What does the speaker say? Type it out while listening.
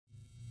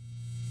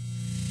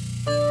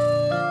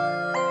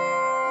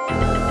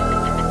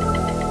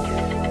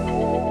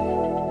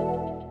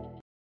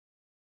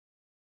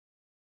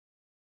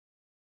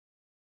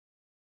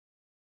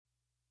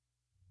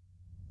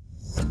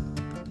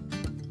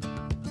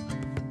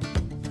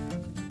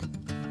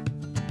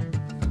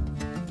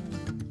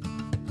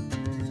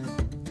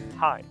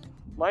Hi,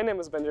 my name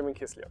is Benjamin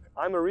Kisliuk.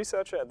 I'm a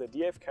researcher at the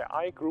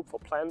DFKI Group for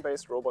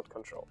Plan-Based Robot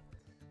Control.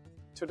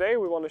 Today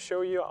we want to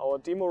show you our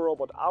demo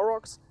robot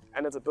AROX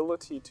and its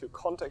ability to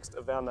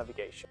context-aware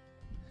navigation.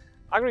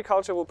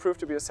 Agriculture will prove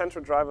to be a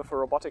central driver for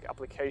robotic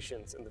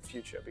applications in the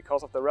future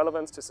because of the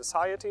relevance to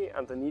society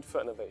and the need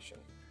for innovation.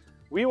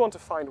 We want to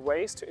find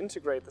ways to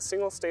integrate the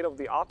single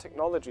state-of-the-art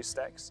technology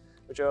stacks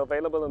which are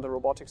available in the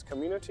robotics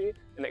community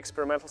in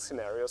experimental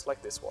scenarios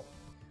like this one.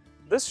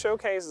 This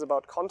showcase is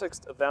about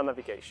context-aware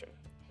navigation.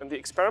 In the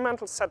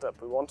experimental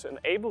setup, we want to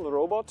enable the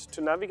robot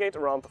to navigate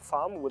around the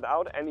farm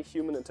without any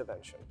human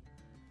intervention.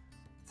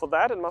 For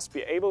that, it must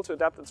be able to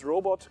adapt its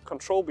robot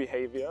control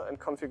behavior and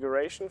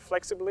configuration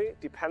flexibly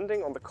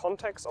depending on the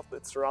context of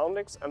its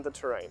surroundings and the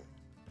terrain.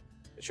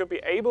 It should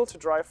be able to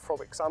drive,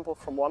 for example,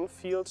 from one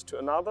field to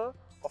another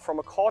or from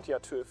a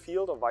courtyard to a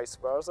field or vice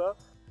versa.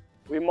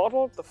 We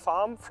modeled the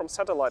farm from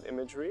satellite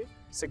imagery,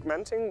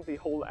 segmenting the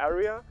whole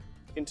area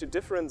into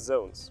different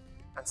zones,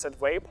 and set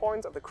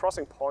waypoints at the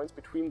crossing points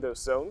between those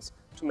zones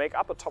to make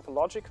up a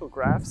topological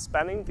graph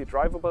spanning the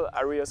drivable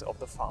areas of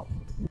the farm.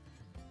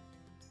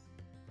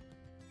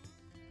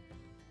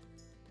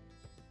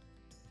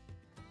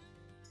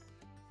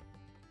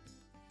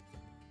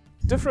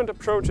 Different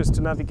approaches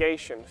to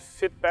navigation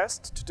fit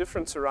best to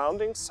different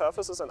surroundings,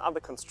 surfaces and other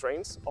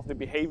constraints of the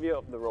behavior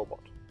of the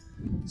robot.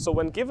 So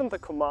when given the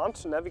command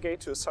to navigate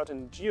to a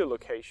certain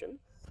geolocation,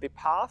 the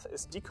path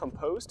is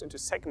decomposed into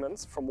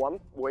segments from one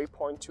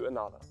waypoint to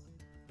another.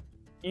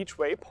 Each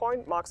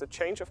waypoint marks a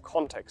change of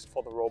context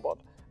for the robot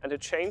and a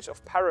change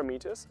of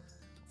parameters,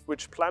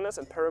 which planners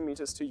and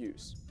parameters to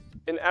use.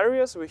 In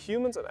areas where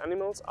humans and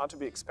animals are to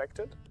be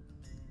expected,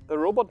 the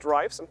robot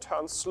drives and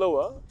turns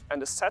slower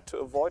and is set to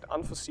avoid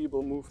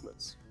unforeseeable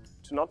movements,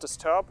 to not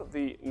disturb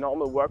the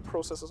normal work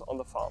processes on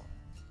the farm.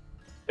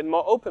 In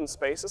more open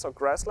spaces or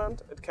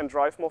grassland, it can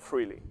drive more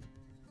freely.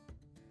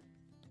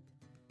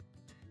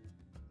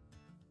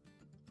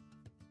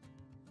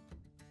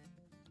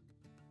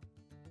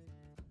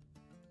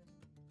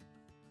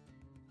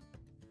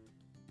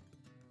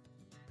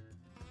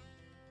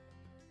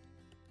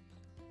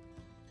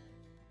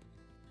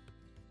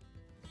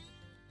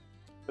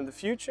 In the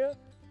future,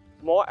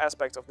 more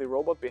aspects of the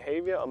robot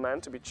behavior are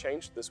meant to be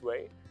changed this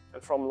way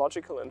and from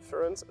logical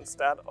inference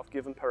instead of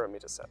given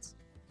parameter sets.